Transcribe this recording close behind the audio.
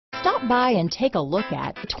Stop by and take a look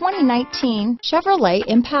at the 2019 Chevrolet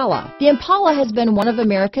Impala. The Impala has been one of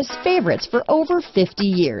America's favorites for over 50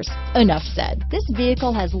 years. Enough said. This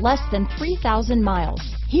vehicle has less than 3,000 miles.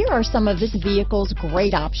 Here are some of this vehicle's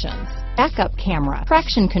great options: backup camera,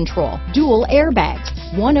 traction control, dual airbags,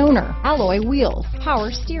 one owner, alloy wheels, power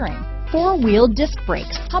steering, four-wheel disc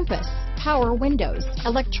brakes, compass, power windows,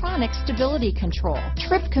 electronic stability control,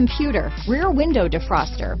 trip computer, rear window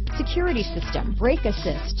defroster, security system, brake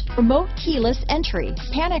assist, remote keyless entry,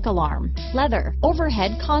 panic alarm, leather,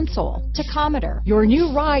 overhead console, tachometer. Your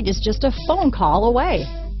new ride is just a phone call away.